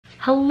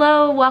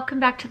Hello, welcome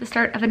back to the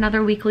start of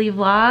another weekly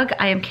vlog.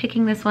 I am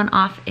kicking this one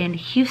off in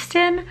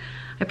Houston.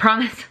 I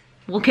promise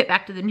we'll get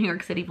back to the New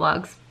York City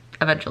vlogs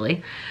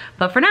eventually.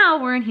 But for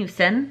now, we're in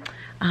Houston.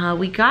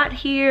 We got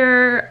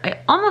here, I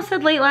almost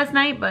said late last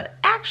night, but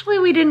actually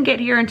we didn't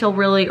get here until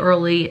really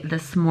early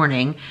this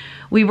morning.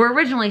 We were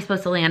originally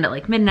supposed to land at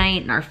like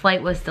midnight and our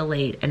flight was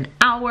delayed an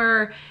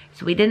hour.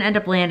 So we didn't end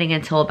up landing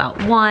until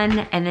about 1,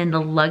 and then the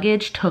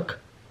luggage took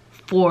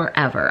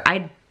forever.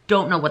 I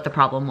don't know what the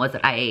problem was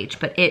at IH,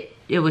 but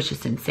it was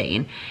just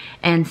insane.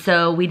 And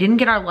so we didn't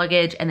get our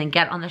luggage and then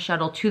get on the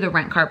shuttle to the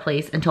rent car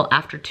place until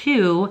after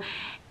 2,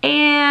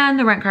 and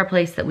the rent car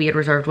place that we had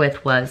reserved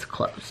with was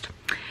closed.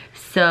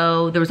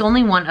 So there was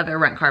only one other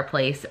rent car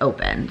place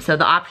open. So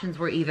the options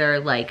were either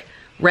like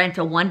rent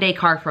a one-day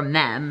car from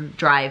them,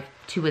 drive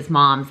to his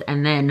mom's,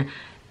 and then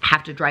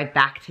have to drive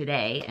back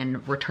today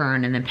and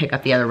return and then pick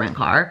up the other rent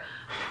car,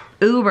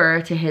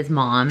 Uber to his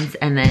mom's,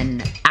 and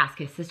then ask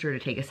his sister to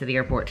take us to the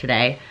airport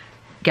today,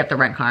 get the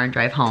rent car and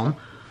drive home.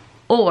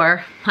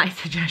 Or my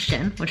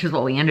suggestion, which is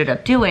what we ended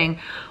up doing,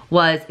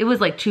 was it was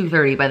like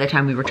 2:30 by the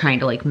time we were trying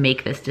to like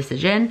make this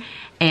decision,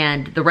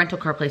 and the rental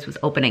car place was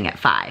opening at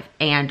 5,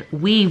 and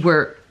we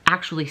were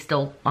actually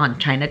still on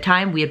China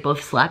time. We had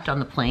both slept on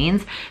the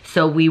planes,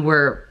 so we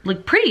were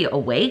like pretty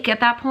awake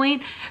at that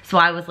point. So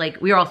I was like,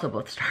 we were also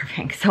both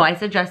starving. So I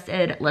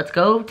suggested, let's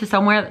go to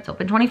somewhere that's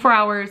open 24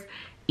 hours,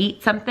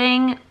 eat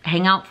something,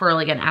 hang out for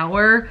like an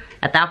hour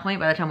at that point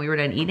by the time we were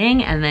done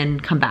eating, and then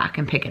come back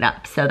and pick it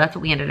up. So that's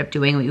what we ended up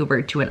doing. We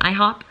Ubered to an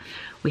IHOP.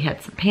 We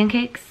had some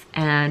pancakes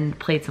and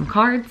played some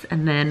cards,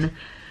 and then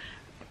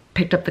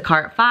picked up the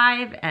car at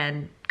 5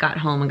 and got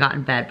home and got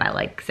in bed by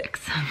like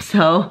 6.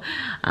 So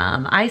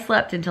I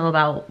slept until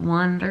about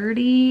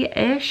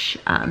 1:30-ish.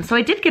 So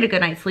I did get a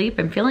good night's sleep.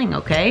 I'm feeling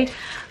okay,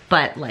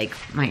 but like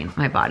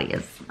my body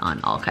is on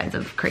all kinds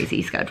of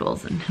crazy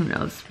schedules, and who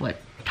knows what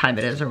time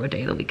it is or what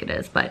day of the week it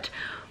is. But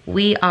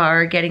we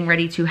are getting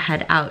ready to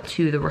head out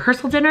to the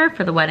rehearsal dinner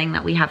for the wedding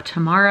that we have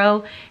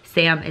tomorrow.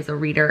 Sam is a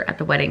reader at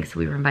the wedding, so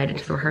we were invited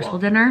to the rehearsal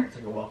dinner. It's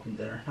like a welcome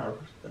dinner, not a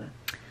rehearsal dinner.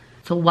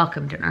 It's a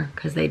welcome dinner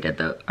because they did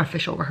the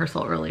official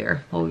rehearsal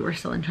earlier while we were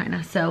still in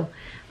China. So,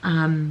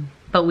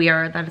 but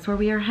that is where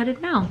we are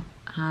headed now.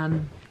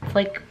 It's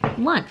like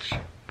lunch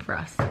for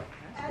us.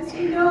 As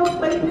you know,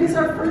 Clayton is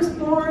our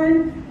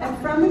firstborn, and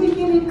from the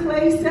beginning,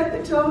 Clay set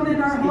the tone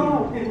in our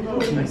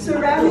home,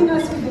 surrounding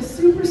us with a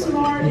super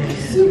smart,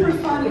 super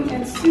funny,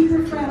 and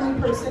super friendly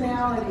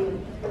personality.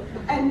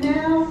 And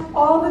now,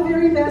 all the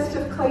very best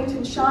of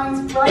Clayton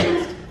shines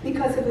brightest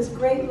because of his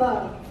great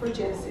love for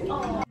Jesse.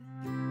 Aww.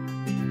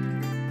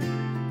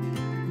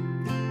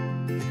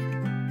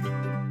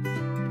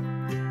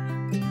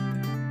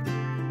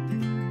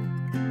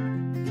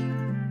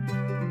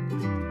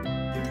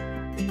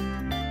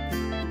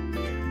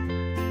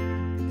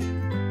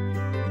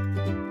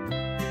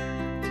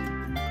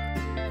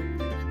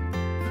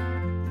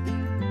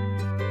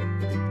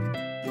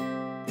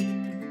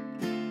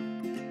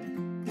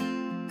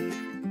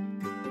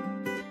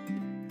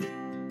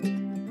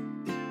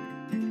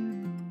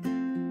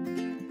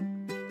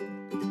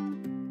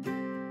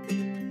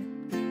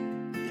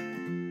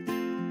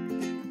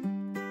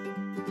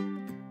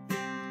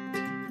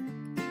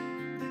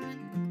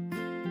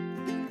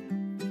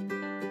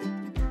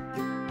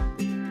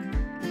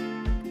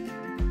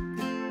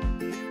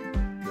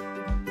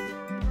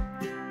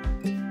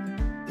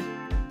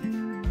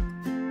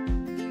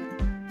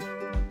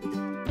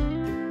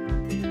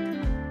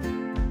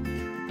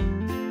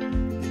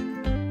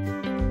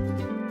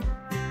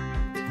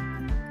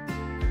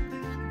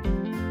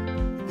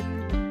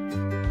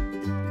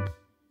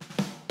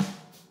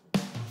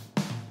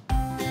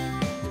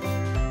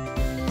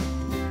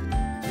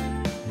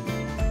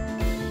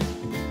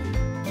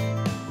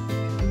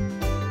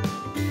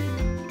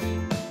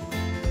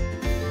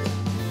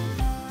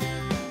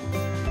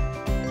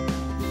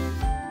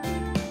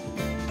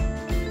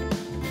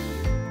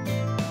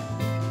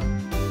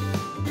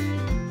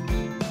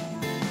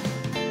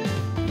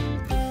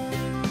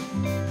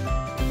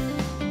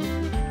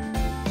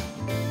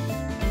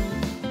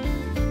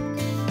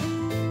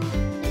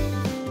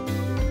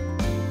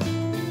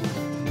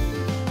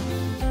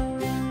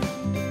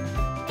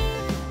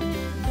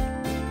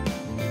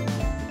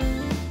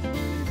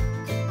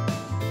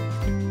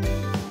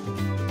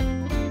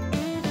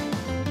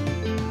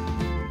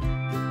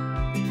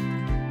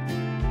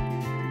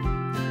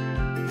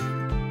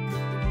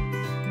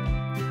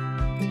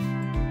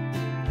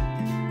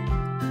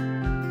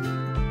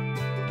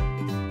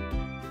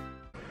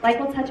 Like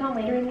we'll touch on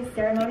later in the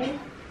ceremony,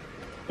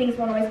 things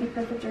won't always be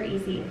perfect or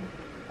easy,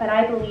 but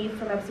I believe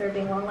from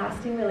observing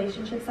long-lasting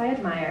relationships I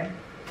admire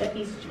that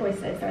these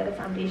choices are the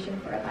foundation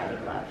for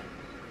abiding love.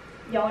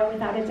 Y'all are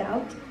without a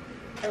doubt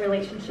a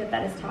relationship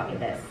that has taught me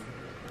this,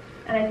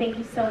 and I thank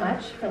you so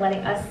much for letting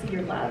us see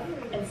your love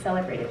and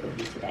celebrate it with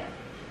you today.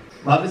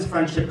 Love is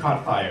friendship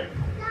caught fire.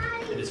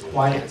 It is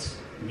quiet,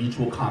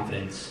 mutual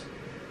confidence,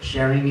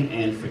 sharing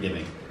and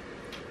forgiving.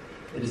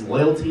 It is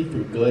loyalty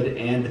through good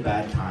and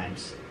bad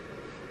times.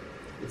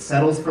 It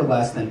settles for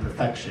less than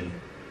perfection,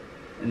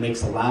 and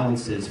makes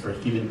allowances for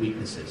human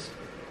weaknesses.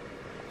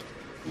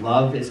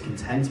 Love is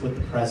content with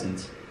the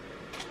present,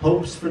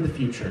 hopes for the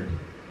future,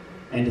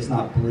 and does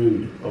not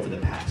brood over the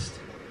past.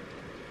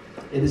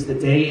 It is the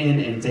day in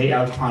and day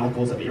out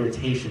chronicles of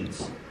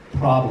irritations,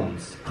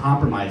 problems,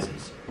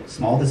 compromises,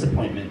 small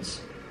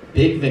disappointments,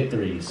 big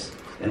victories,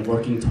 and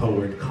working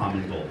toward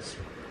common goals.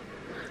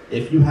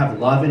 If you have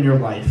love in your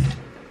life,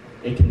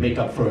 it can make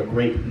up for a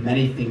great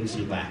many things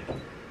you lack.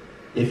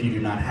 If you do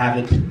not have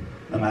it,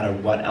 no matter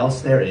what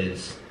else there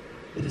is,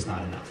 it is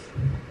not enough.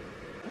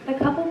 The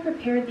couple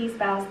prepared these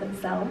vows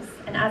themselves,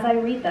 and as I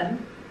read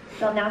them,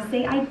 they'll now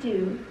say "I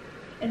do"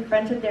 in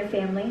front of their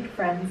family,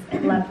 friends,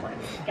 and loved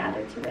ones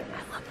gathered to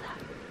witness. I love that.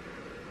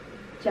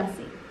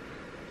 Jesse,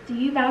 do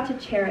you vow to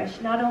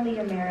cherish not only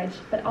your marriage,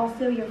 but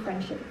also your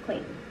friendship with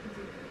Clayton?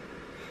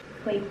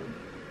 Clayton,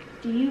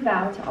 do you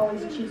vow to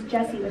always choose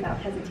Jesse without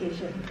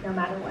hesitation, no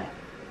matter what?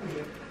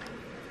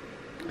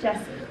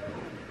 Jesse,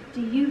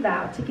 do you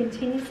vow to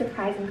continue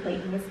surprising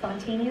Clayton with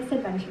spontaneous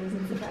adventures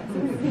and surprises?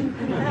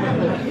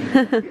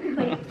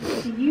 Clayton,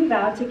 do you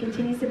vow to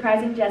continue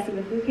surprising Jesse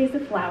with bouquets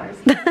of flowers,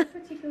 for no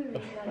particular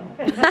reason at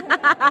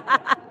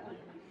all?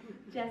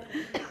 Jesse,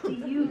 do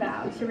you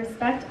vow to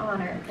respect,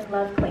 honor, and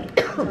love Clayton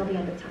until the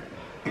end of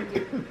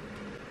time?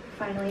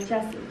 Finally,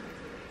 Jesse,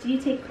 do you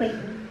take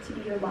Clayton to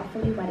be your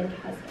lawfully wedded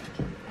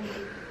husband?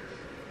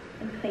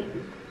 And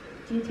Clayton,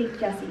 do you take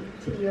Jesse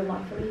to be your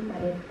lawfully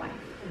wedded wife?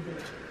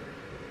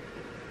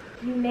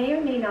 You may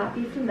or may not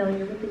be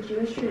familiar with the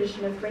Jewish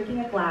tradition of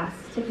breaking a glass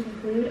to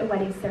conclude a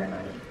wedding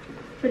ceremony.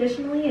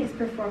 Traditionally, it is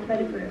performed by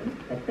the groom,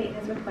 but Clayton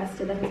has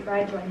requested that his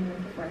bride join him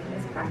in performing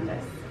this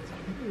practice.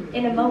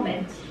 In a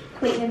moment,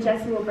 Clayton and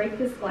Jesse will break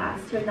this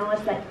glass to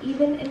acknowledge that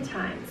even in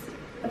times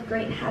of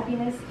great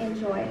happiness and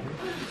joy,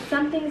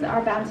 some things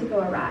are bound to go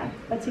awry,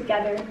 but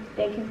together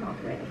they can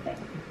conquer anything.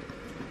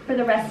 For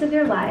the rest of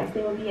their lives,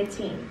 they will be a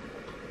team,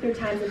 through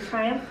times of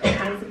triumph and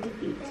times of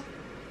defeat.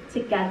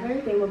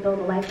 Together, they will build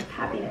a life of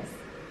happiness,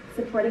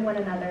 supporting one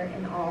another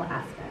in all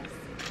aspects.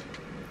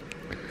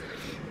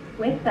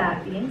 With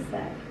that being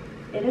said,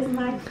 it is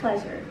my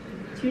pleasure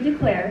to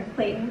declare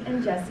Clayton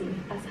and Jesse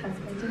as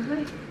husband and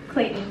wife.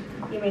 Clayton,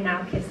 you may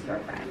now kiss your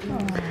bride.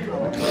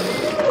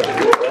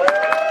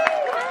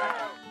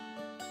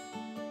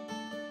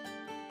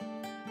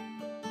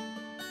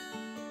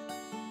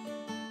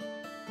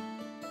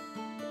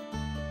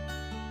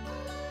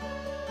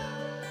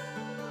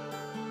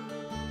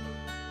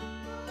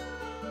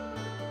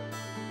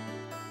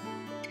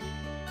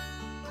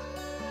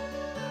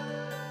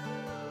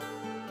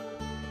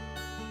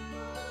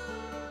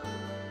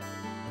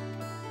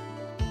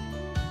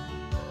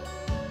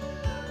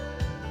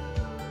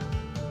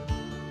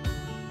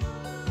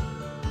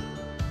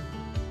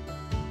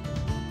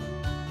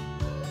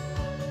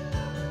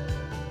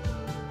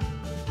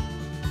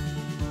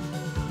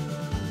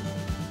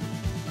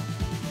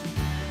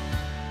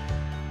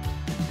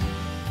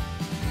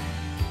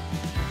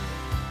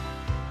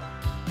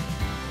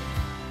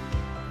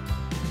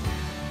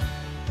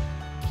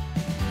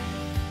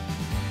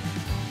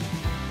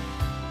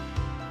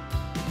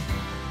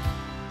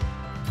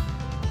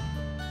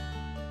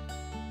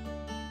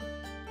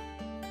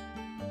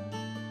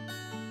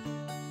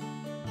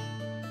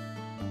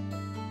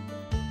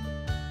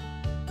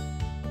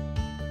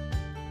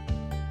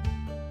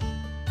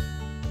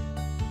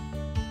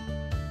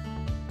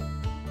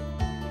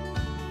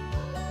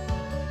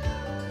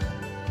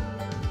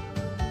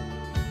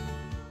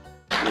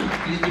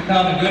 He's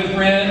become a good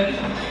friend,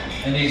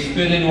 and he's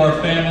fit into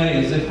our family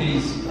as if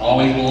he's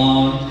always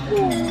belonged,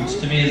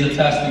 which to me is a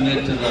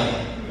testament to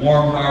the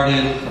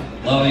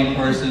warm-hearted, loving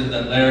person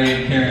that Larry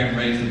and Karen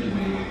raised him to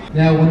be.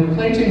 Now, when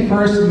Clayton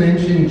first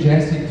mentioned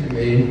Jessie to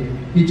me,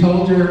 he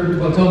told me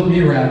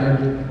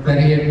that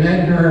he had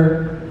met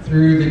her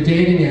through the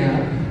dating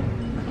app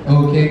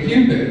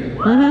OkCupid,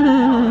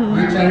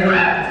 which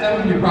some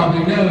of you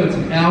probably know, it's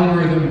an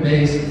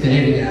algorithm-based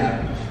dating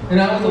app. And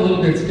I was a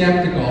little bit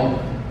skeptical,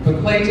 but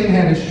Clayton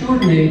had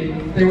assured me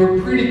they were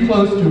pretty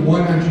close to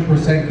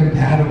 100%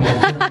 compatible.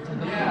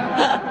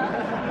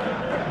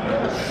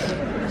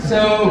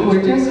 So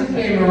when Jessie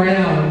came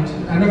around,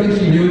 I don't think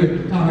she knew it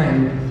at the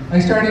time, I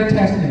started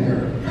testing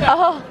her.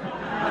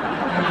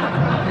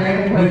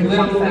 Okay, with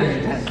little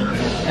things.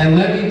 And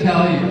let me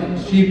tell you,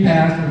 she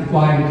passed with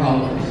flying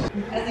colors.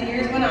 As the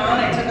years went on,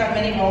 I took on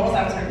many roles.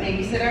 I was her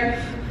babysitter,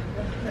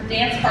 her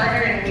dance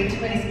partner in way too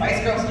many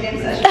Spice Girls jam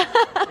sessions,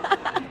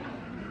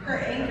 her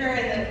anchor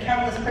in the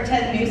countless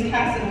pretend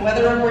newscasts and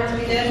weather reports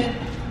we did,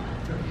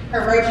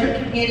 her road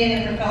trip companion,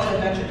 and her fellow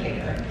adventure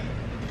taker.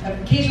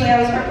 Occasionally, I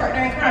was her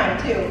partner in crime,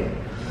 too.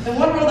 The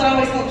one role that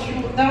always held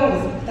true, though,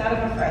 was that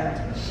of a friend.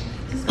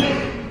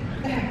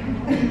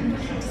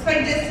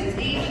 Despite distance,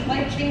 age, and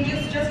life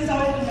changes, Jessie's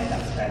always been my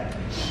best friend.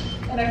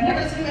 And I've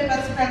never seen my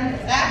best friend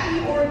as happy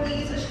or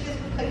pleased as she is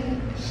with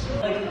Clayton.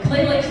 Like,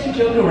 Clay likes to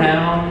joke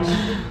around,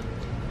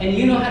 and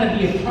you know how to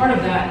be a part of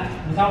that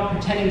without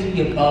pretending to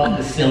be above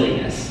the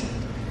silliness.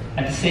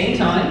 At the same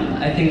time,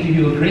 I think you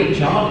do a great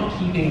job at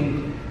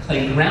keeping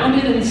like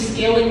grounded and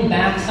scaling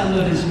back some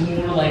of his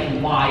more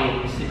like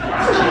wild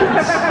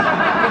suggestions.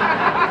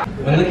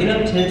 When looking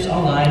up tips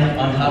online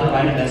on how to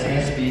write a message in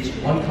a speech,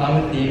 one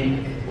common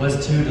theme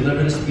was to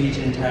deliver the speech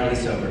entirely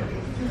sober.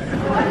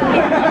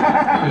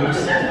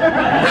 Oops.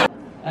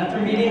 After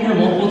meeting her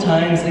multiple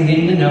times and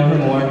getting to know her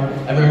more,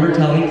 I remember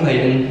telling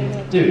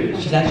Clayton, dude,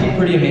 she's actually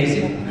pretty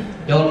amazing.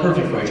 Y'all are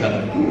perfect for each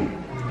other.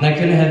 And I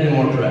couldn't have been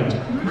more correct.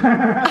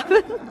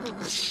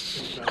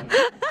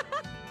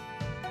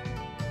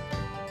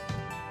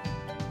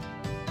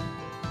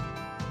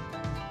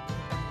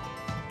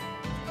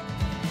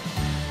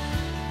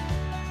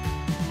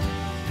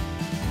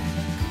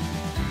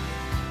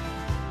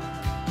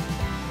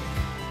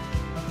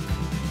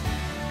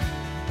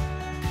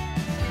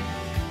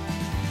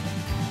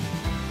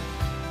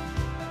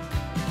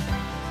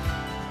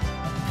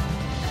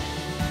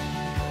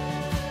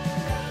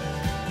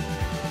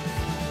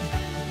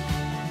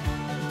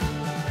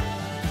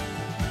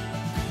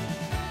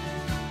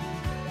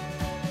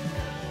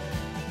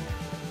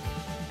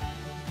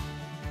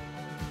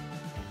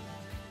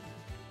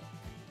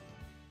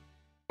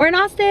 We're in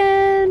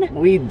Austin.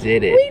 We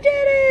did it. We did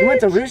it. We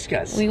went to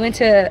Ruska's. We went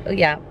to,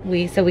 yeah,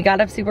 we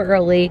got up super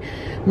early,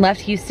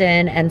 left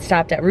Houston and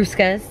stopped at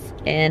Ruska's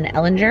in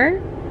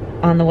Ellinger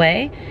on the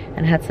way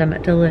and had some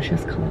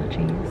delicious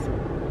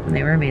kolaches. And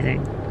they were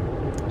amazing.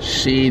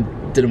 She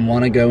didn't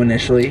want to go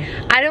initially.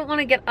 I didn't want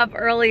to get up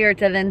earlier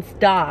to then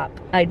stop.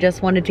 I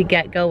just wanted to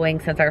get going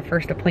since our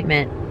first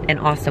appointment in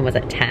Austin was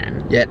at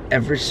 10. Yet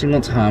every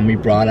single time we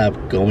brought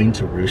up going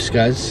to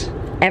Ruska's,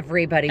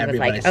 Everybody was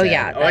like, said, oh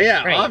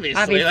yeah, right.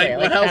 Obviously. Like,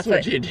 what else that's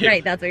would you do?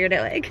 Right, that's what you're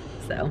doing.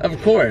 So,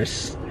 of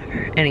course.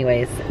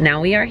 Anyways, now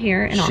we are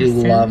here in Austin.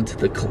 She loved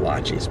the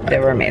kolaches. They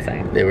were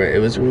amazing. It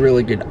was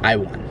really good. I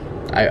won.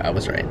 I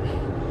was right.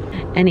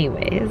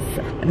 Anyways,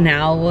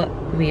 now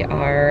we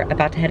are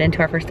about to head into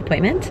our first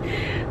appointment.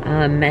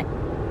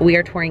 We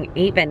are touring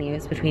 8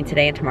 venues between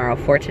today and tomorrow,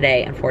 4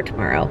 today and 4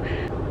 tomorrow.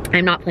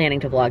 I'm not planning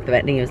to vlog the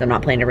venues. I'm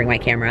not planning to bring my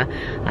camera.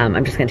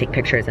 I'm just gonna take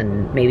pictures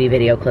and maybe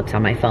video clips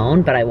on my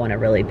phone, but I wanna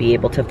really be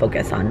able to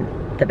focus on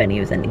the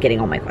venues and getting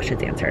all my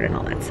questions answered and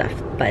all that stuff.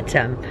 But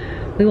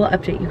we will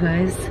update you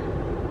guys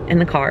in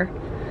the car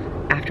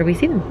after we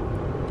see them.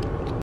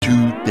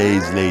 2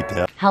 days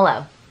later.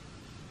 Hello.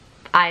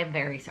 I am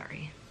very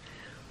sorry.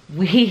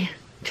 We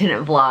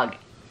didn't vlog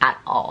at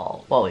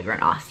all while we were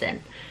in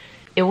Austin.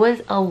 It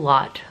was a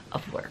lot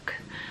of work.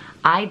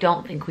 I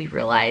don't think we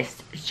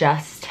realized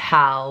just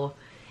how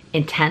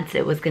intense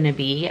it was gonna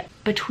be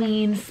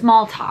between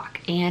small talk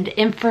and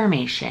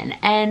information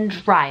and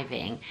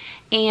driving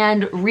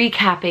and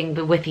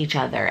recapping with each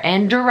other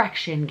and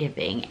direction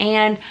giving.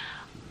 And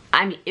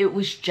I mean, it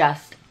was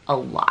just a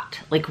lot.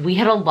 Like, we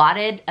had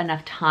allotted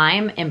enough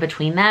time in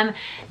between them,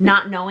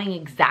 not knowing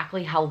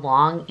exactly how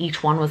long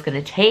each one was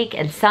gonna take.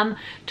 And some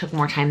took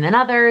more time than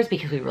others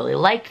because we really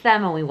liked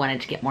them and we wanted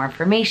to get more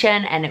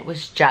information. And it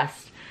was just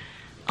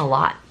a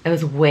lot. It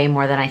was way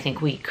more than I think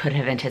we could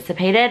have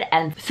anticipated.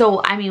 And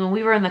so, I mean, when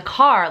we were in the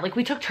car, like,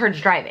 we took turns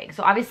driving.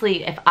 So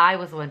obviously if I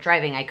was the one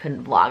driving, I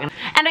couldn't vlog.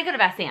 And I could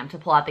have asked Sam to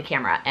pull out the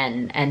camera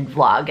and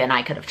vlog, and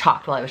I could have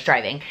talked while I was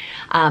driving.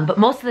 But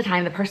most of the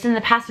time, the person in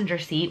the passenger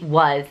seat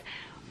was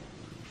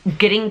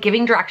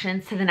giving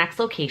directions to the next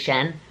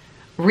location,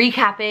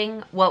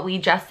 recapping what we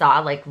just saw,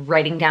 like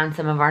writing down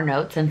some of our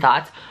notes and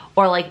thoughts,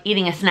 or like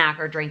eating a snack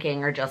or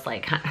drinking or just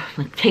like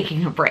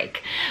taking a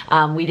break.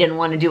 We didn't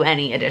want to do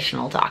any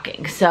additional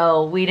talking.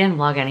 So we didn't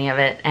vlog any of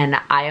it, and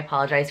I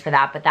apologize for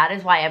that, but that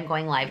is why I'm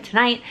going live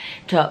tonight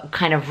to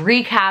kind of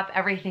recap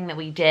everything that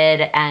we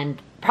did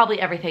and probably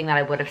everything that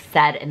I would have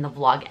said in the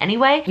vlog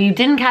anyway. If you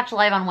didn't catch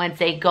live on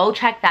Wednesday, go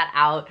check that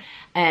out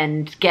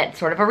and get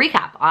sort of a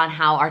recap on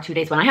how our 2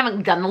 days went. I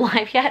haven't done the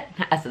live yet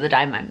as of the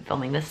time I'm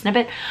filming this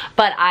snippet,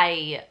 but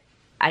I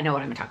know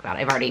what I'm gonna talk about.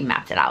 I've already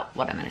mapped it out,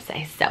 what I'm gonna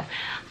say. So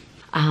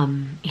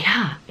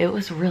yeah, it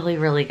was really,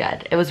 really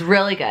good. It was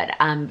really good.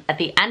 At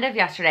the end of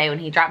yesterday, when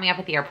he dropped me off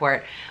at the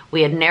airport,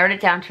 we had narrowed it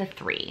down to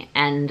 3.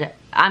 And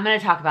I'm gonna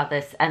talk about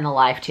this in the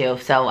live too,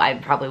 so I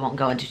probably won't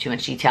go into too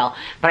much detail,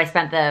 but I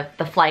spent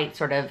the flight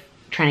sort of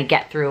trying to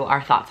get through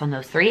our thoughts on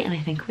those 3, and I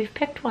think we've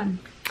picked one.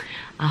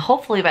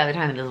 Hopefully by the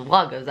time this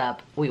vlog goes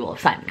up, we will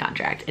have signed the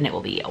contract and it will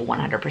be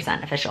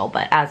 100% official.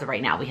 But as of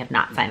right now, we have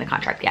not signed the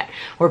contract yet.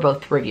 We're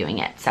both reviewing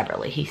it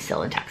separately. He's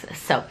still in Texas.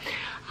 So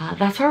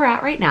that's where we're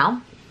at right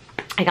now.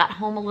 I got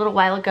home a little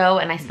while ago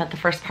and I spent the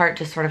first part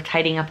just sort of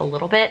tidying up a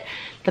little bit.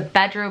 The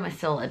bedroom is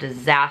still a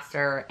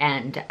disaster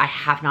and I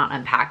have not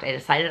unpacked. I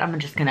decided I'm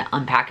just gonna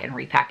unpack and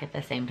repack at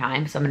the same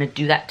time. So I'm gonna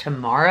do that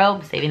tomorrow.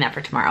 I'm saving that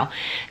for tomorrow.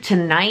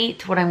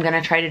 Tonight, what I'm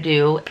gonna try to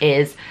do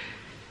is,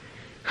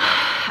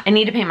 I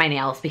need to paint my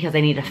nails because I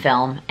need to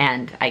film,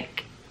 and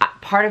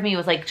part of me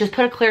was like, just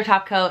put a clear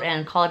top coat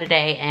and call it a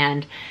day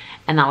and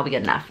that'll be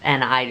good enough.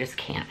 And I just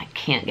can't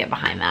get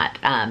behind that.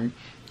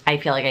 I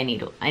feel like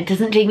it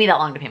doesn't take me that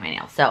long to paint my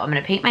nails. So I'm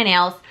gonna paint my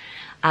nails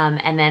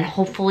and then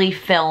hopefully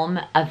film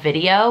a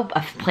video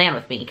of Plan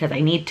With Me, because I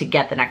need to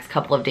get the next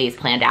couple of days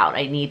planned out.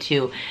 I need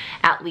to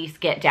at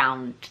least get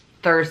down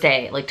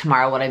Thursday, like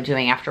tomorrow, what I'm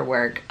doing after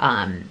work,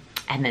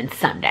 and then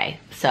Sunday.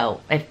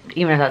 So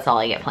even if that's all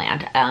I get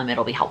planned,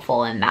 it'll be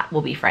helpful, and that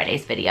will be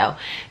Friday's video.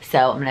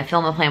 So I'm gonna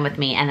film a plan with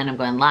me, and then I'm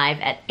going live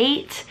at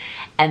 8,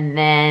 and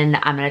then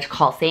I'm gonna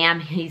call Sam.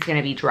 He's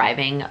gonna be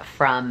driving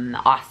from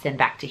Austin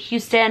back to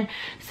Houston.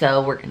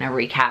 So we're gonna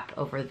recap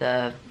over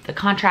the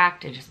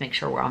contract and just make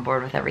sure we're on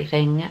board with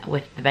everything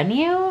with the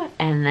venue.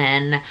 And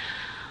then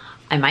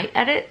I might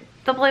edit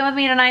the plan with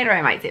me tonight, or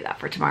I might save that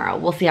for tomorrow.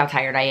 We'll see how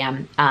tired I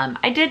am.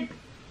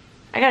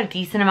 I got a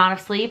decent amount of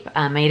sleep.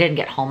 I didn't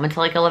get home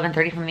until like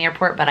 11:30 from the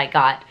airport, but I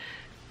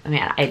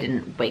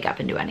didn't wake up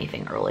and do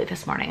anything early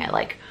this morning. I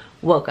like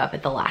woke up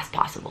at the last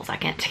possible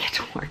second to get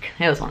to work.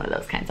 It was one of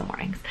those kinds of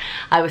mornings.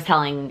 I was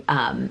telling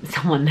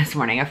someone this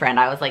morning, a friend,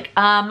 I was like,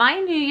 my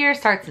new year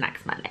starts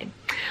next Monday.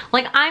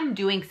 Like, I'm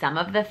doing some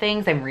of the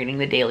things. I'm reading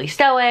the Daily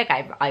Stoic.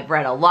 I've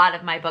read a lot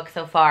of my books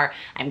so far.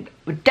 I'm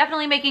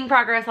definitely making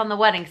progress on the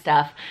wedding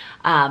stuff.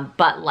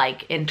 But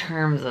like in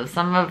terms of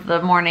some of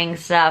the morning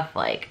stuff,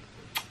 like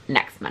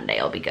next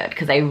Monday will be good,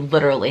 because I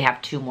literally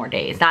have 2 more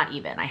days. Not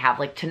even. I have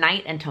like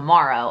tonight and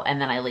tomorrow, and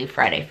then I leave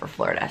Friday for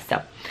Florida.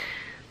 So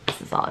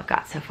this is all I've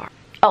got so far.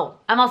 Oh,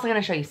 I'm also going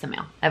to show you some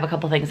mail. I have a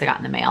couple things I got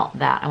in the mail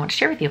that I want to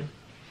share with you.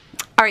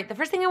 All right, the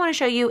first thing I want to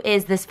show you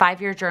is this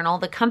 5-year journal.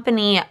 The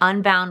company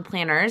Unbound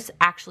Planners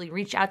actually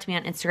reached out to me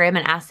on Instagram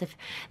and asked if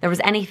there was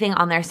anything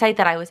on their site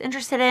that I was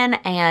interested in.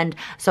 And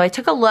so I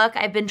took a look.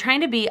 I've been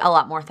trying to be a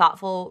lot more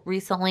thoughtful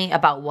recently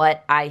about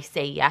what I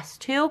say yes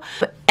to.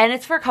 And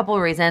it's for a couple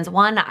of reasons.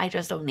 One, I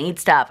just don't need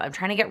stuff. I'm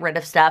trying to get rid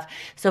of stuff.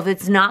 So if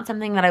it's not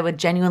something that I would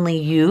genuinely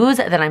use,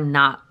 then I'm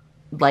not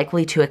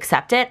likely to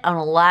accept it,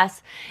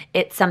 unless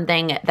it's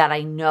something that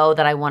I know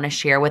that I want to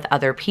share with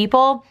other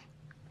people.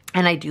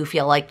 And I do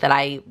feel like that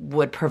I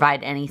would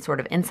provide any sort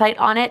of insight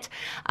on it.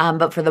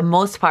 But for the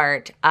most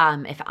part,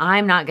 if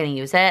I'm not going to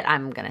use it,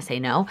 I'm going to say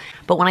no.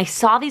 But when I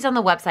saw these on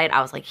the website,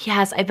 I was like,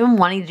 yes, I've been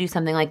wanting to do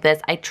something like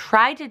this. I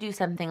tried to do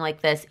something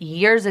like this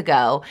years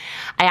ago.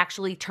 I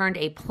actually turned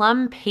a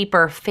plum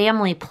paper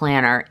family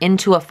planner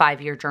into a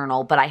 5-year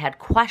journal, but I had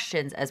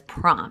questions as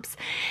prompts.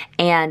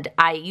 And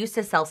I used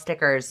to sell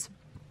stickers.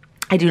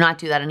 I do not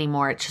do that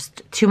anymore. It's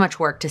just too much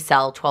work to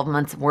sell 12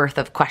 months worth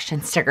of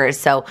question stickers.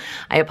 So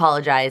I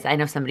apologize. I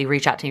know somebody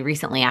reached out to me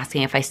recently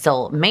asking if I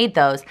still made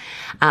those.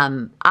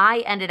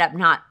 I ended up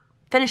not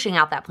finishing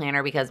out that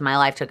planner because my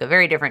life took a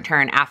very different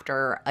turn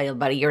after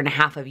about 1.5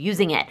 years of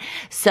using it.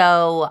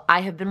 So I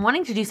have been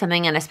wanting to do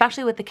something, and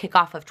especially with the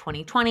kickoff of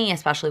 2020,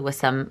 especially with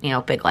some,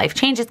 big life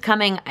changes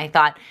coming, I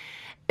thought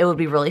it would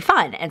be really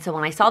fun. And so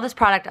when I saw this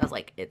product, I was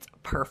like, it's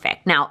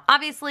perfect. Now,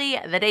 obviously,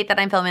 the date that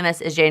I'm filming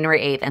this is January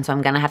 8th, and so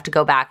I'm gonna have to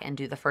go back and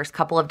do the first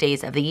couple of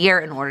days of the year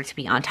in order to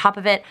be on top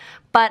of it,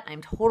 but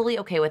I'm totally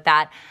okay with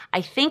that.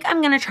 I think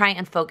I'm gonna try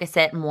and focus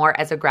it more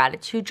as a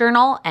gratitude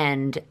journal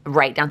and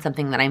write down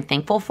something that I'm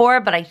thankful for,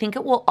 but I think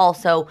it will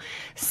also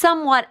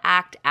somewhat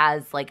act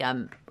as like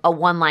a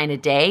 1 line a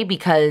day,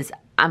 because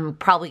I'm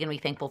probably gonna be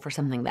thankful for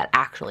something that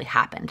actually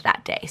happened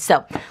that day.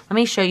 So let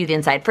me show you the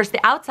inside. First,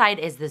 the outside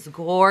is this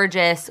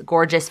gorgeous,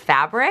 gorgeous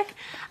fabric.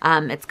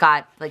 It's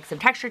got like some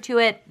texture to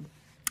it.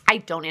 I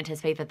don't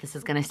anticipate that this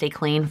is gonna stay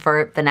clean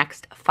for the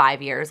next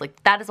 5 years.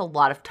 Like, that is a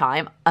lot of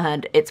time,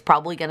 and it's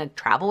probably gonna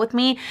travel with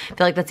me. I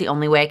feel like that's the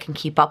only way I can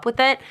keep up with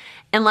it.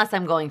 Unless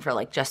I'm going for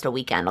like just a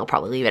weekend, I'll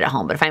probably leave it at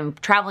home. But if I'm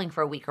traveling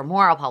for a week or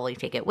more, I'll probably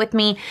take it with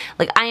me.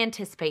 Like, I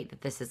anticipate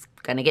that this is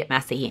gonna get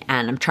messy,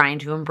 and I'm trying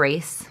to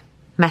embrace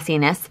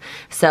messiness.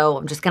 So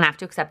I'm just gonna have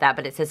to accept that.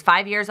 But it says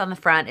 5 years on the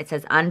front, it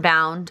says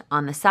Unbound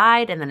on the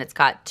side, and then it's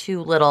got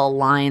 2 little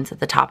lines at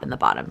the top and the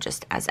bottom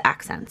just as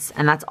accents.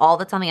 And that's all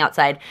that's on the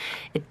outside.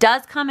 It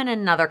does come in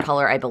another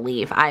color, I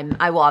believe.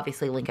 I will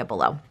obviously link it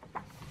below.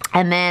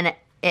 And then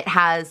it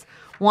has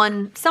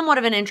one somewhat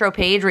of an intro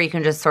page where you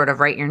can just sort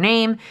of write your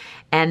name,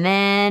 and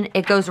then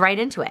it goes right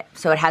into it.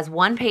 So it has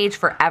 1 page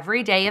for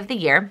every day of the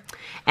year,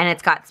 and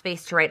it's got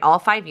space to write all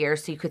 5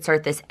 years, so you could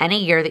start this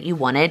any year that you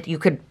wanted. You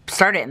could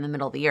start it in the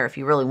middle of the year if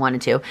you really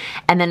wanted to.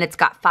 And then it's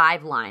got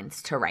 5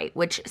 lines to write,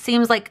 which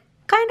seems like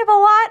kind of a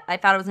lot. I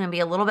thought it was gonna be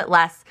a little bit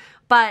less,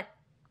 but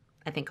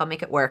I think I'll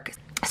make it work.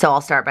 So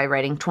I'll start by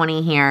writing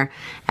 20 here,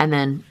 and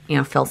then,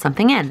 fill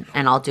something in,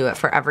 and I'll do it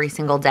for every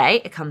single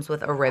day. It comes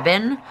with a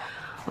ribbon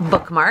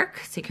bookmark,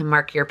 so you can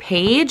mark your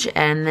page,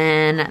 and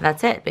then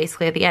that's it.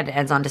 Basically at the end, it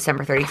ends on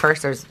December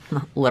 31st. There's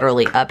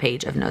literally a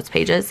page of notes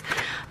pages,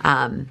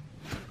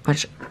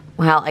 which,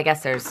 well, I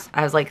guess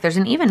I was like, there's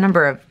an even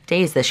number of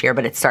days this year,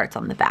 but it starts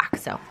on the back,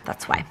 so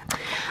that's why.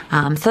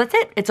 So that's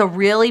it. It's a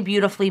really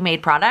beautifully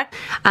made product.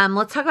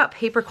 Let's talk about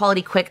paper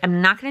quality quick.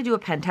 I'm not gonna do a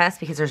pen test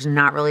because there's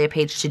not really a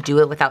page to do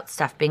it without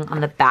stuff being on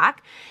the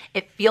back.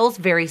 It feels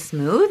very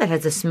smooth. It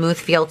has a smooth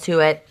feel to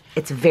it.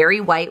 It's very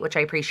white, which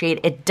I appreciate.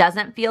 It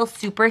doesn't feel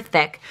super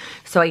thick,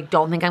 so I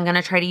don't think I'm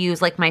gonna try to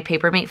use like my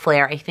Papermate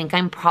Flare. I think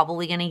I'm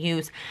probably gonna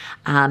use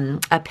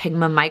a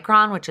Pigma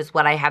Micron, which is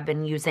what I have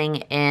been using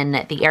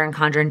in the Erin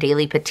Condren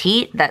Daily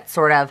Petite. That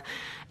sort of,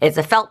 it's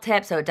a felt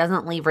tip, so it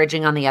doesn't leave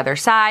ridging on the other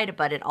side,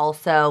 but it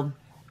also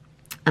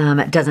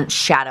it doesn't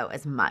shadow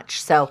as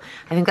much. So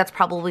I think that's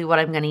probably what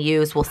I'm going to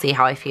use. We'll see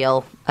how I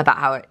feel about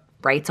how it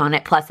writes on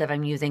it. Plus, if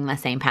I'm using the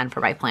same pen for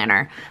my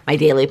planner, my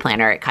daily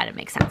planner, it kind of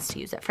makes sense to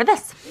use it for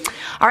this.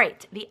 All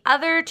right, the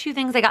other two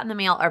things I got in the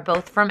mail are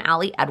both from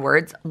Allie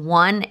Edwards.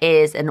 One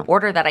is an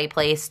order that I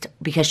placed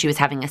because she was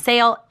having a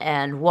sale,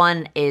 and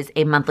one is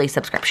a monthly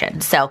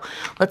subscription. So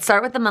let's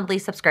start with the monthly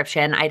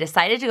subscription. I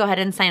decided to go ahead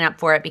and sign up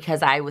for it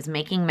because I was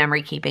making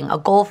memory keeping a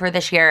goal for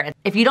this year.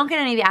 If you don't get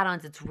any of the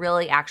add-ons, it's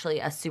really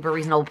actually a super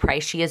reasonable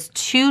price. She has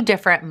two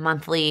different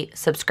monthly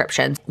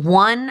subscriptions.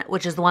 One,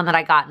 which is the one that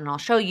I got and I'll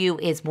show you,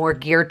 is more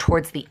geared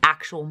towards the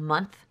actual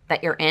month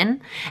that you're in.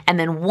 And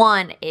then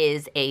one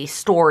is a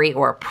story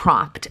or a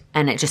prompt,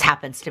 and it just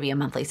happens to be a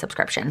monthly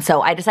subscription.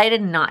 So I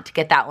decided not to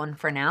get that one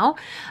for now,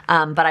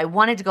 but I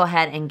wanted to go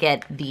ahead and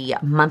get the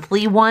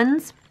monthly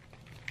ones.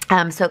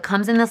 So it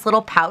comes in this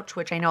little pouch,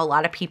 which I know a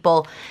lot of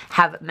people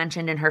have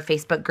mentioned in her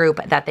Facebook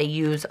group that they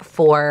use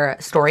for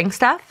storing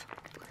stuff.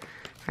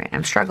 All right,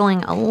 I'm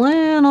struggling a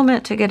little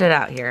bit to get it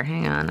out here.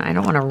 Hang on, I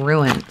don't want to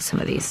ruin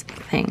some of these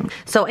things.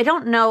 So I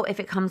don't know if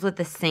it comes with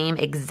the same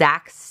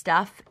exact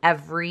stuff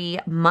every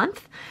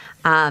month.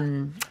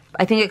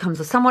 I think it comes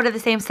with somewhat of the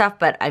same stuff,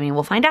 but I mean,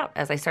 we'll find out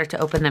as I start to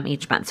open them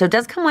each month. So it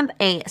does come with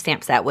a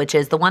stamp set, which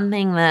is the one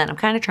thing that I'm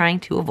kind of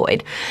trying to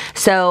avoid.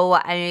 So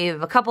I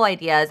have a couple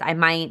ideas. I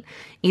might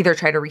either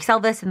try to resell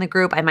this in the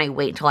group. I might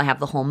wait until I have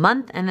the whole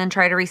month and then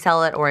try to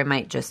resell it, or I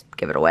might just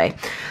give it away.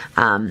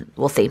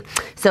 We'll see.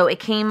 So it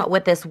came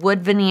with this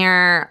wood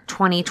veneer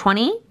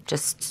 2020,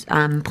 just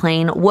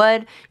plain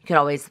wood. You could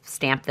always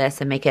stamp this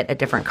and make it a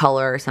different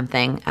color or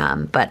something,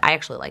 but I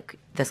actually like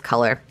this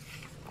color.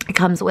 It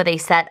comes with a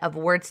set of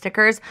word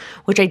stickers,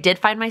 which I did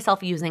find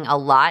myself using a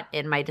lot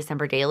in my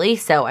December daily,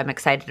 so I'm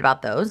excited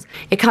about those.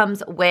 It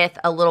comes with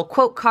a little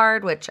quote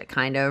card, which I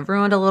kind of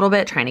ruined a little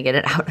bit trying to get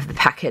it out of the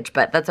package,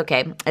 but that's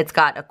okay. It's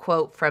got a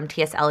quote from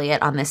T.S.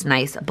 Eliot on this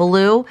nice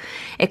blue.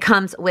 It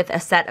comes with a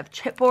set of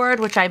chipboard,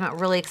 which I'm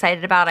really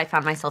excited about. I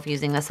found myself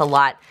using this a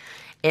lot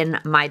in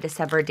my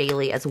December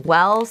daily as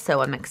well,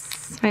 so I'm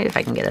excited if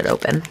I can get it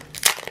open.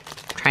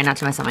 Try not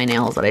to mess up my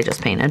nails that I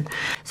just painted.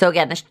 So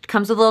again, this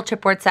comes with a little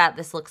chipboard set.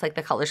 This looks like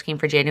the color scheme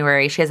for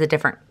January. She has a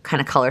different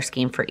kind of color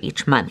scheme for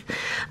each month.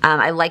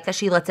 I like that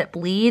she lets it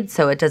bleed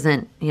so it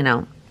doesn't, you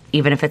know,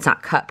 even if it's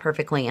not cut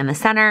perfectly in the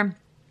center,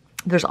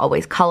 there's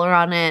always color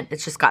on it.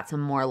 It's just got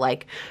some more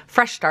like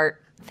fresh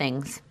start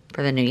things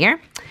for the new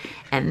year.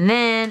 And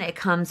then it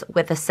comes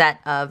with a set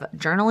of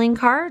journaling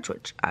cards,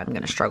 which I'm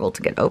gonna struggle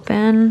to get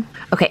open.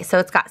 Okay, so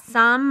it's got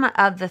some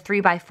of the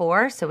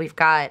 3x4. So we've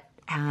got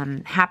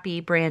Happy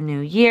Brand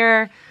New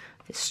Year,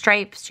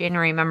 Stripes,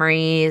 January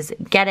Memories,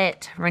 Get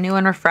It, Renew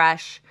and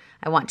Refresh,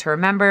 I Want to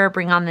Remember,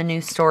 Bring on the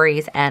New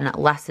Stories, and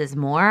Less is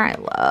More. I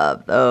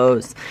love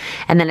those.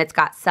 And then it's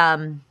got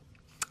some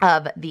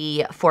of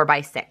the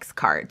 4x6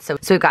 cards. So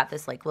we've got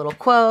this like little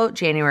quote,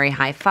 January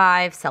high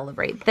five,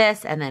 celebrate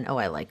this, and then, oh,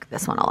 I like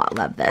this one a lot,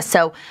 love this.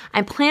 So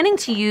I'm planning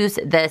to use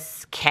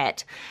this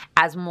kit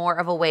as more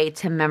of a way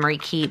to memory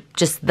keep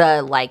just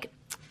the like,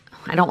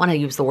 I don't want to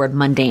use the word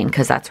mundane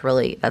because that's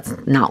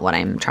not what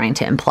I'm trying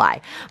to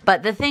imply.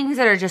 But the things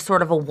that are just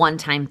sort of a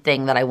one-time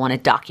thing that I want to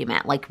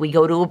document, like we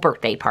go to a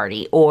birthday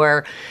party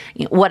or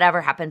whatever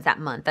happens that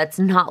month. That's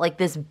not like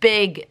this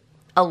big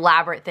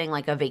elaborate thing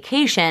like a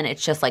vacation.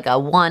 It's just like a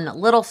one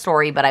little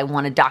story, but I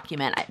want to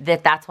document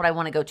that. That's what I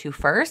want to go to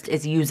first,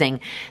 is using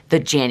the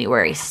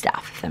January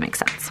stuff, if that makes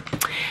sense.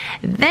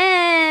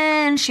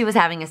 Then she was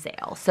having a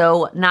sale.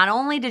 So not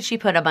only did she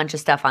put a bunch of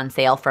stuff on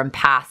sale from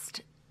past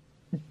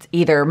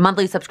either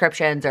monthly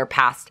subscriptions or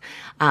past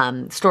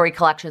story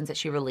collections that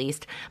she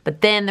released, but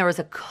then there was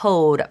a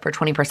code for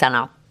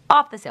 20%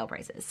 off the sale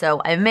prices.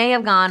 So I may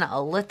have gone a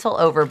little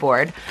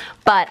overboard,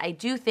 but I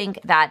do think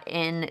that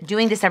in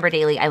doing December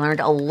Daily, I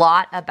learned a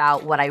lot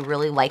about what I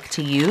really like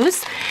to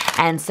use.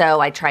 And so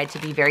I tried to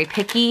be very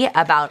picky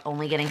about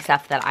only getting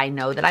stuff that I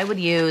know that I would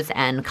use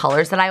and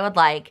colors that I would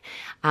like.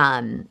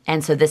 And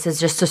so this is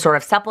just to sort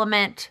of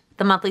supplement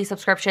the monthly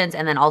subscriptions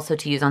and then also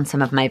to use on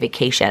some of my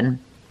vacation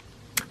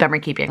memory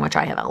keeping, which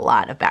I have a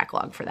lot of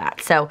backlog for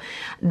that. So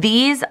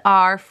these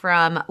are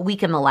from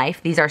Week in the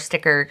Life. These are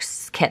sticker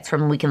kits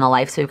from Week in the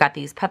Life. So we've got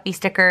these puppy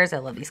stickers. I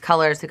love these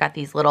colors. We've got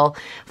these little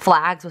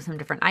flags with some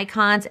different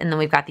icons. And then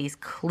we've got these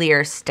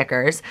clear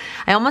stickers.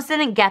 I almost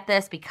didn't get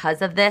this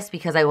because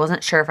I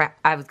wasn't sure if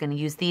I was going to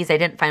use these. I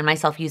didn't find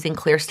myself using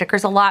clear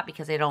stickers a lot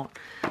because I don't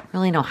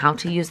really know how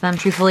to use them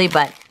truthfully,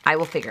 but I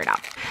will figure it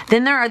out.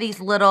 Then there are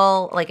these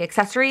little like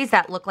accessories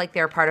that look like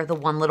they're part of the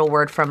One Little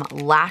Word from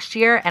last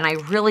year. And I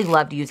really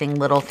loved using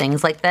little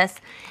things like this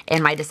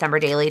in my December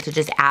daily to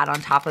just add on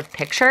top of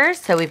pictures.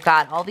 So we've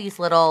got all these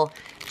little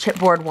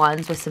chipboard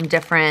ones with some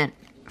different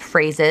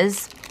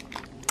phrases,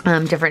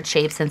 different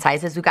shapes and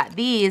sizes. We've got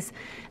these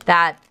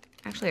that,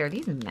 actually, are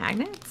these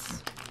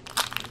magnets?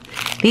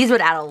 These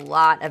would add a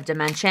lot of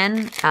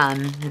dimension.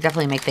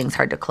 Definitely make things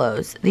hard to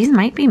close. These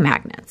might be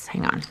magnets.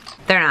 Hang on.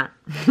 They're not.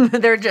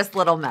 They're just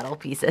little metal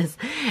pieces.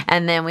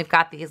 And then we've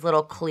got these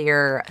little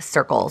clear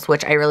circles,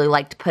 which I really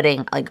liked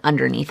putting like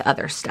underneath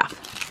other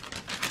stuff.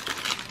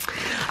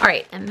 All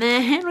right, and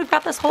then we've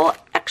got this whole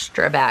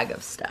extra bag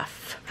of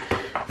stuff.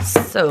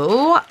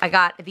 So I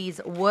got these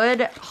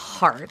wood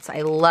hearts.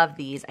 I love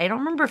these. I don't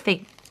remember if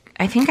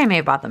I think I may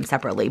have bought them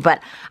separately,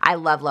 but I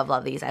love, love,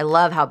 love these. I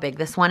love how big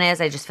this one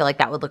is. I just feel like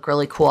that would look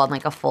really cool on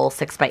like a full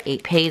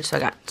 6x8 page. So I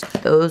got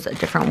those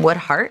different wood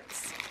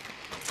hearts.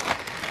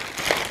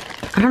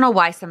 I don't know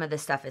why some of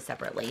this stuff is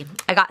separately.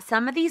 I got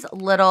some of these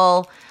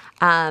little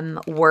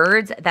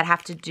words that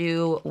have to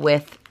do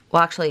with,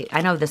 well, actually,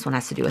 I know this one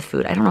has to do with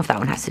food. I don't know if that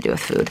one has to do with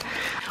food.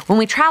 When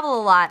we travel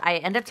a lot, I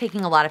end up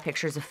taking a lot of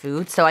pictures of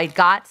food. So I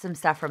got some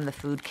stuff from the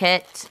food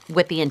kit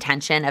with the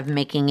intention of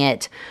making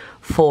it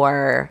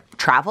for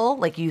travel,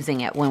 like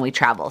using it when we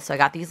travel. So I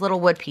got these little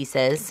wood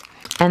pieces.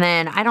 And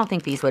then I don't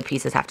think these wood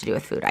pieces have to do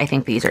with food. I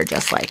think these are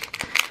just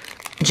like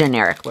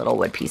generic little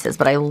wood pieces.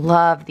 But I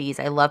love these.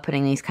 I love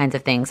putting these kinds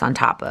of things on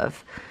top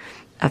of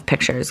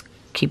pictures.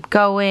 Keep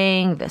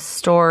going, the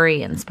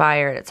story,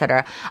 inspired,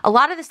 etc. A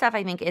lot of the stuff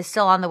I think is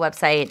still on the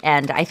website,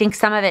 and I think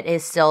some of it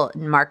is still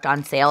marked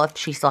on sale if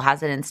she still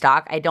has it in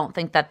stock. I don't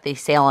think that the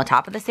sale on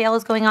top of the sale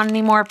is going on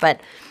anymore,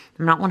 but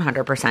I'm not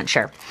 100%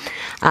 sure.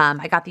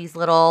 I got these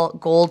little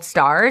gold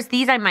stars.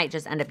 These I might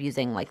just end up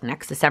using like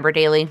next December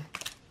daily. Did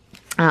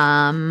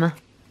I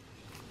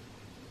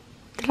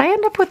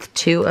end up with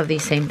 2 of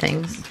these same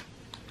things?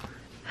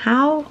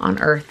 How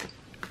on earth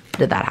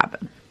did that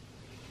happen?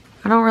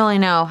 I don't really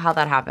know how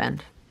that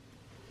happened.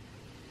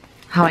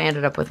 How I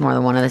ended up with more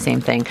than one of the same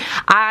thing.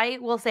 I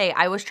will say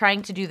I was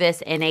trying to do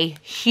this in a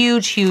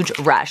huge, huge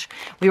rush.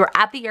 We were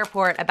at the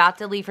airport about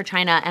to leave for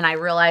China, and I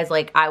realized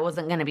like I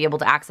wasn't going to be able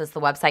to access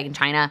the website in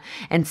China.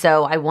 And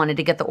so I wanted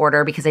to get the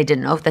order because I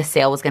didn't know if the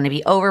sale was going to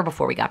be over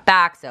before we got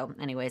back. So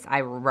anyways,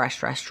 I rushed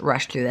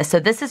through this. So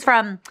this is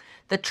from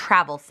the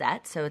travel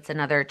set. So it's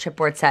another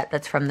chipboard set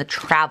that's from the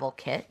travel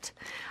kit.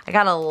 I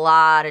got a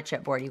lot of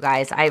chipboard, you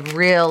guys. I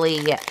really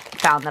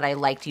found that I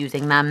liked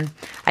using them.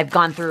 I've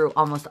gone through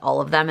almost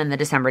all of them in the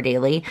December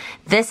daily.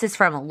 This is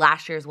from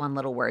last year's One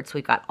Little Word. So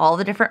we've got all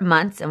the different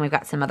months, and we've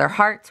got some other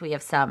hearts. We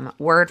have some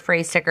word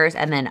phrase stickers,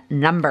 and then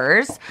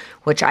numbers,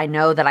 which I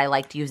know that I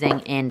liked using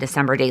in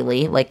December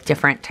daily, like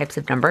different types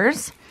of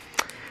numbers.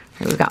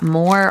 We've got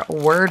more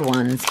word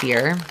ones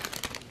here.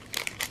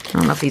 I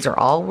don't know if these are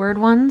all word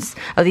ones.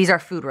 Oh, these are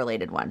food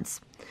related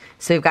ones.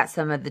 So we've got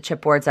some of the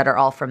chipboards that are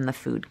all from the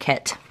food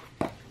kit.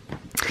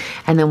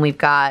 And then we've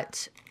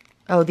got,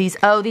 these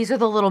are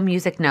the little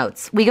music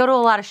notes. We go to a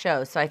lot of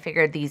shows, so I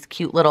figured these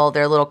cute little,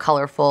 they're little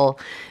colorful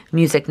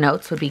music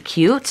notes would be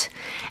cute.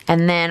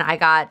 And then I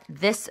got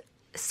this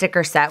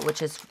sticker set,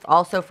 which is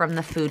also from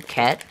the food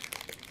kit.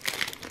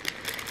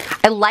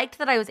 I liked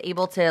that I was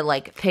able to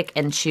like pick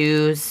and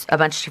choose a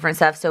bunch of different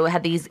stuff. So it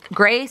had these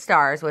gray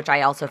stars, which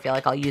I also feel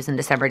like I'll use in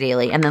December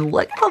daily. And then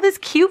look at all this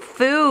cute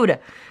food.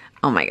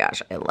 Oh my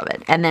gosh, I love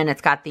it. And then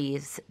it's got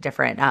these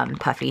different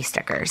puffy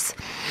stickers.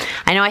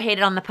 I know I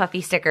hated on the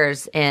puffy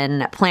stickers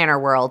in planner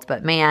world,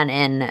 but man,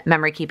 in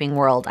memory keeping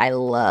world, I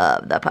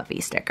love the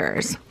puffy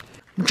stickers.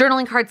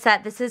 Journaling card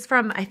set. This is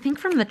from, I think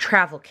from the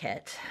travel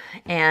kit.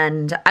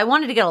 And I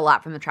wanted to get a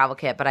lot from the travel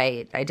kit, but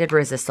I did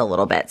resist a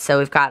little bit. So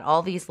we've got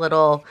all these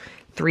little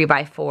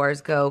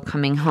 3x4s, go,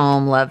 coming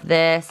home, love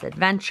this,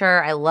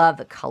 adventure. I love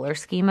the color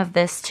scheme of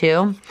this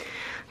too.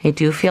 I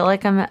do feel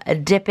like I'm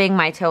dipping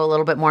my toe a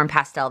little bit more in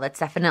pastel. That's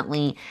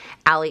definitely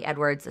Allie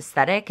Edwards'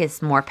 aesthetic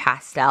is more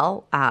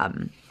pastel.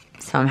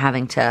 So I'm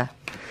having to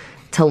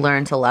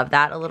learn to love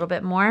that a little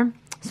bit more.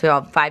 So we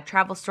have 5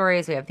 travel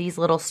stories. We have these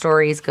little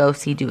stories, go,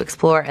 see, do,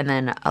 explore, and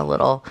then a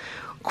little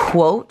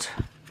quote,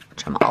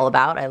 which I'm all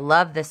about. I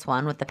love this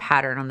one with the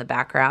pattern on the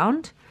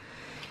background.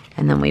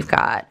 And then we've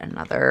got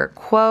another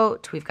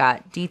quote. We've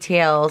got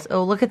details.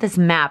 Oh, look at this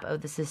map. Oh,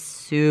 this is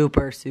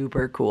super,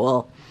 super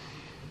cool.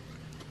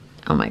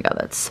 Oh my God,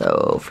 that's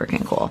so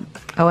freaking cool.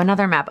 Oh,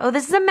 another map. Oh,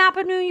 this is a map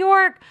of New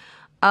York.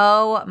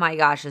 Oh my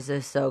gosh, this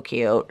is so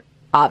cute.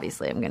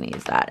 Obviously, I'm going to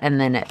use that. And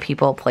then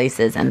people,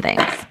 places, and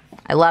things.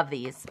 I love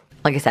these.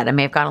 Like I said, I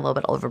may have gone a little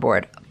bit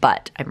overboard,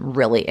 but I'm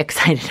really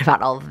excited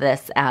about all of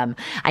this.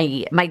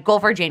 My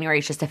goal for January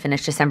is just to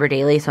finish December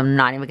daily, so I'm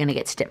not even going to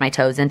get to dip my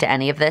toes into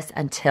any of this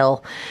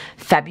until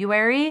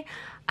February.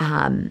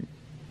 And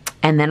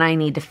then I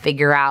need to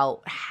figure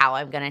out how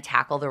I'm going to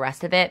tackle the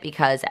rest of it,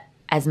 because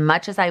as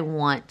much as I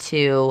want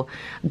to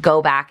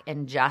go back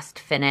and just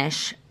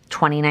finish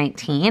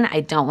 2019, I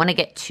don't want to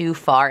get too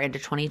far into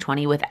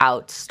 2020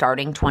 without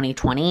starting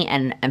 2020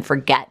 and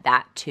forget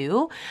that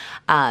too.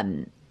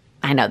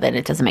 I know that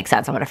it doesn't make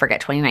sense. I'm going to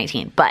forget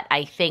 2019. But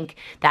I think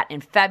that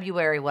in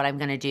February, what I'm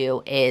going to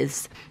do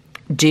is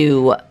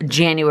do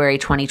January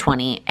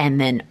 2020 and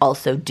then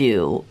also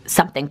do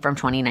something from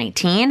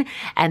 2019.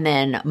 And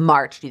then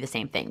March, do the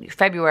same thing. Do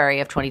February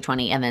of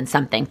 2020 and then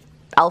something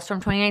else from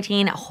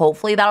 2019.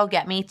 Hopefully that'll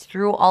get me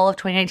through all of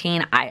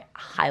 2019. I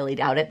highly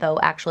doubt it though,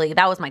 actually.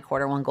 That was my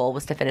Q1 goal,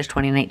 was to finish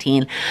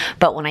 2019.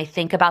 But when I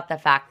think about the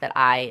fact that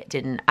I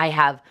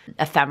have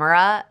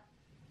ephemera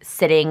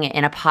sitting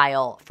in a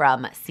pile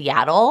from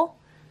Seattle,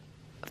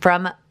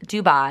 from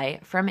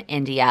Dubai, from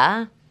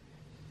India,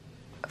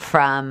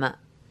 from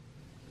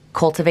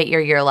Cultivate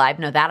Your Year Live.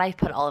 No, that I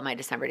put all of my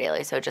December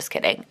dailies, so just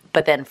kidding.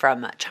 But then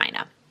from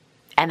China.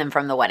 And then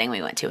from the wedding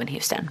we went to in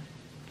Houston.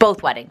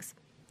 Both weddings.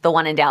 The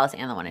one in Dallas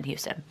and the one in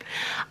Houston.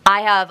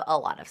 I have a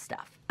lot of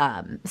stuff.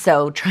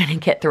 So trying to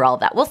get through all of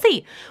that. We'll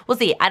see. We'll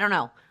see. I don't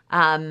know.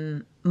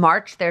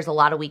 March, there's a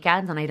lot of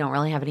weekends and I don't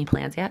really have any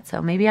plans yet.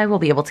 So maybe I will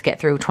be able to get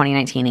through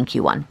 2019 in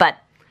Q1. But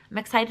I'm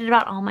excited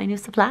about all my new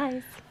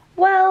supplies.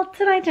 Well,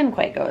 tonight didn't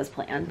quite go as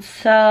planned.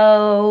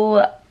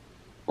 So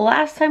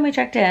last time we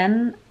checked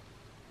in,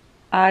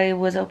 I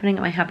was opening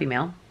up my Happy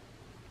Mail.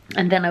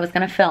 And then I was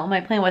going to film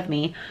my Plan With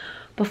Me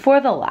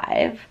before the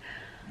live.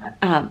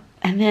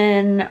 And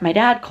then my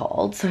dad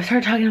called, so I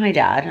started talking to my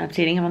dad and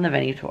updating him on the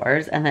venue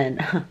tours. And then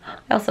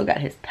I also got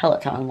his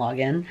Peloton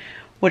login,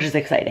 which is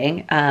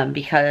exciting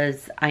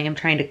because I am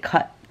trying to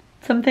cut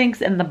some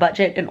things in the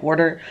budget in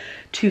order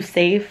to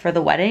save for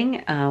the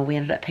wedding. We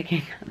ended up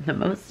picking the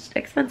most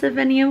expensive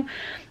venue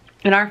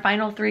in our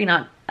final 3,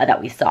 not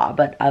that we saw,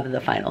 but of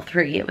the final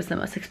 3, it was the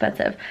most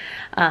expensive.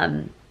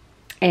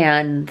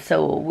 And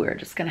so we're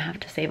just gonna have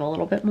to save a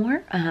little bit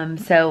more.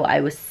 So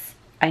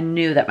I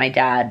knew that my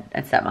dad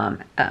and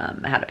stepmom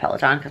had a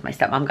Peloton because my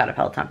stepmom got a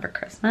Peloton for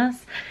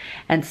Christmas.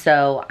 And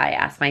so I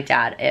asked my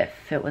dad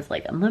if it was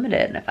like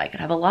unlimited and if I could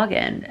have a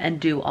login and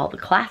do all the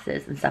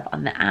classes and stuff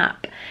on the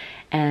app.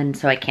 And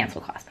so I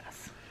canceled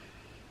ClassPass,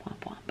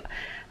 womp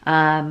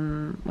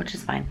womp, which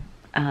is fine.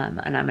 And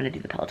I'm gonna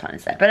do the Peloton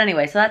instead. But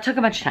anyway, so that took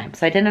a bunch of time.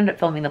 So I didn't end up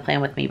filming the Plan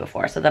With Me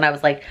before. So then I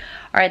was like,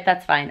 all right,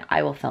 that's fine.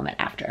 I will film it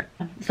after.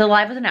 So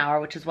live was an hour,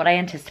 which is what I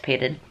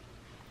anticipated.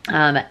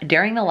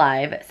 During the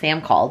live,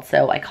 Sam called,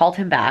 so I called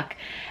him back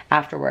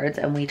afterwards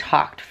and we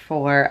talked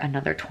for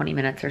another 20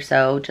 minutes or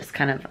so, just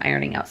kind of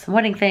ironing out some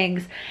wedding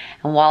things.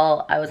 And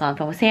while I was on the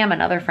phone with Sam,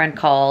 another friend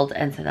called,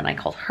 and so then I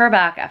called her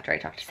back after I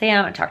talked to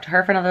Sam and talked to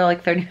her for another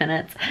like 30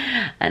 minutes.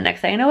 And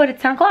next thing I know it,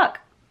 it's 10 o'clock.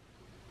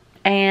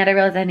 And I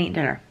realized I hadn't eaten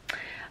dinner.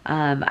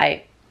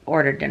 I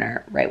ordered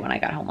dinner right when I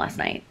got home last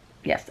night.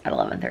 Yes, at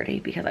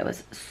 11:30 because I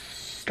was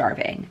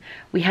starving.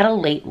 We had a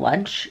late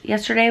lunch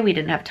yesterday. We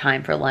didn't have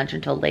time for lunch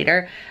until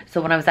later.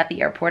 So when I was at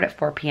the airport at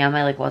 4 p.m.,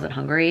 I like wasn't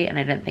hungry and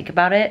I didn't think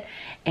about it.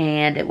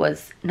 And it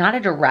was not a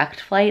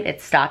direct flight.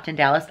 It stopped in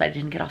Dallas, but I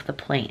didn't get off the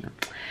plane.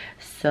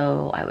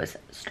 So I was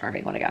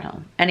starving when I got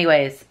home.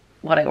 Anyways,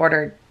 what I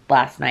ordered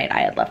last night,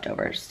 I had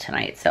leftovers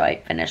tonight. So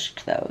I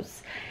finished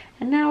those.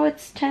 And now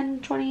it's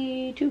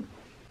 10:22.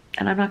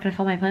 And I'm not gonna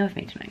film my Plan With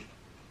Me tonight.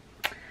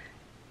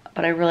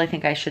 But I really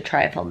think I should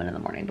try a film in the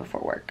morning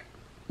before work.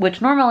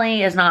 Which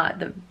normally is not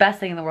the best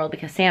thing in the world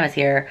because Sam is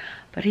here,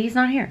 but he's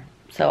not here.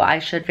 So I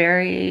should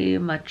very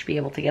much be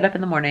able to get up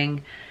in the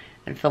morning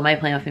and film my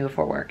Plan With Me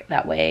before work.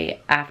 That way,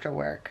 after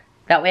work,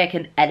 that way I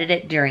can edit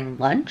it during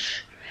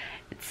lunch.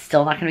 It's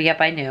still not gonna be up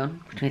by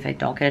noon, which means I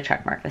don't get a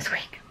check mark this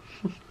week.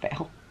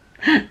 Fail.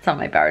 It's on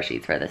my power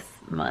sheets for this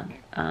month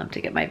to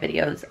get my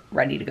videos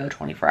ready to go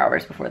 24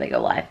 hours before they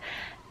go live.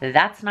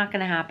 That's not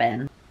gonna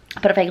happen.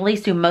 But if I at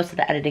least do most of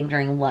the editing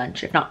during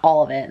lunch, if not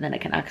all of it, then I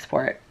can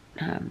export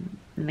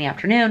in the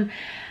afternoon,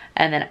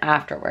 and then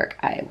after work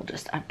I will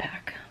just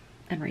unpack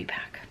and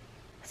repack.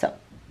 So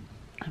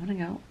I'm gonna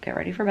go get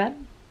ready for bed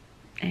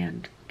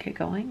and get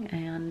going,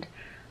 and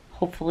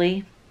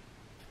hopefully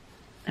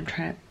I'm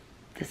trying to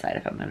decide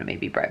if I'm gonna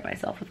maybe bribe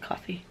myself with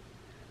coffee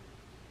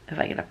if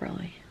I get up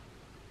early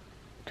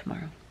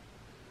tomorrow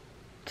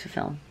to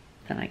film.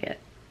 Then I get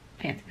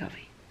fancy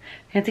coffee.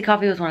 Fancy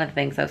coffee was one of the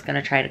things I was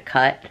gonna try to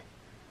cut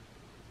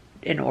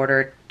in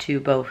order to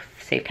both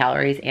save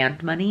calories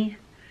and money.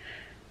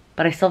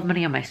 But I still have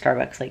money on my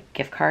Starbucks like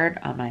gift card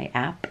on my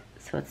app,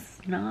 so it's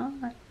not,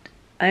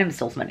 I am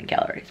still spending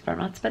calories, but I'm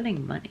not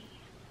spending money,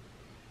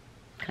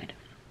 kind of.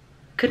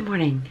 Good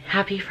morning,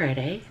 happy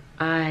Friday.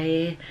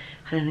 I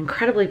had an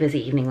incredibly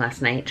busy evening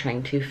last night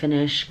trying to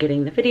finish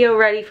getting the video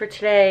ready for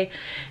today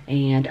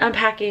and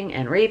unpacking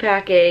and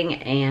repacking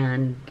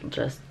and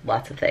just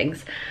lots of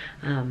things.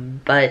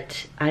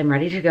 But I'm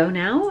ready to go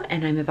now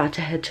and I'm about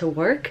to head to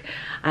work.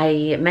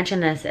 I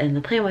mentioned this in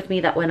the Plan With Me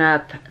that went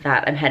up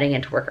that I'm heading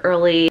into work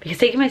early because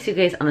taking my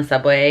suitcase on the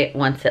subway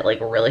once it like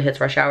really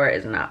hits rush hour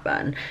is not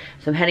fun.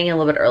 So I'm heading in a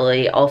little bit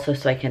early also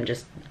so I can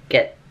just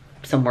get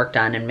some work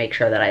done and make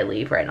sure that I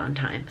leave right on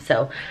time.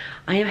 So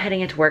I am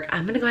heading into work.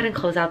 I'm gonna go ahead and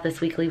close out this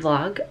weekly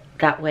vlog.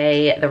 That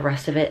way the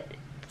rest of it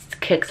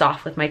kicks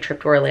off with my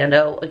trip to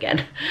Orlando.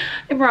 Again,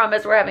 I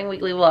promise we're having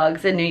weekly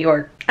vlogs in New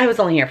York. I was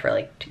only here for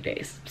like 2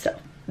 days, so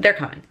they're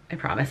coming. I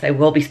promise I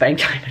will be spending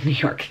time in New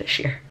York this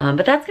year.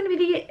 But that's gonna be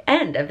the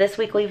end of this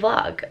weekly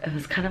vlog. It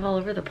was kind of all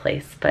over the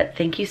place, but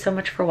thank you so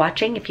much for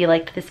watching. If you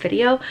liked this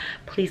video,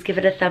 please give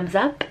it a thumbs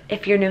up.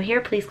 If you're new here,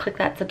 please click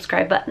that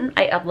subscribe button.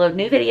 I upload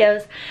new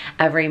videos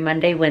every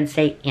Monday,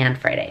 Wednesday, and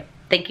Friday.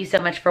 Thank you so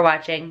much for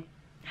watching.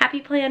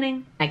 Happy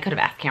planning. I could have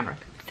asked camera.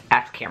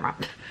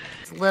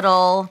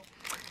 Little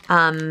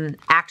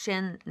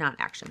action, not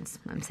actions.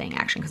 I'm saying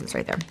action because it's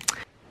right there.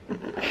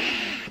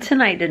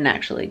 Tonight didn't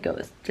actually go,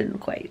 didn't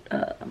quite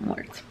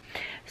work.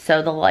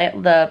 So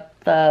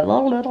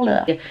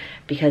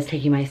because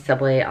taking my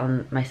subway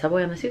on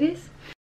the suitcase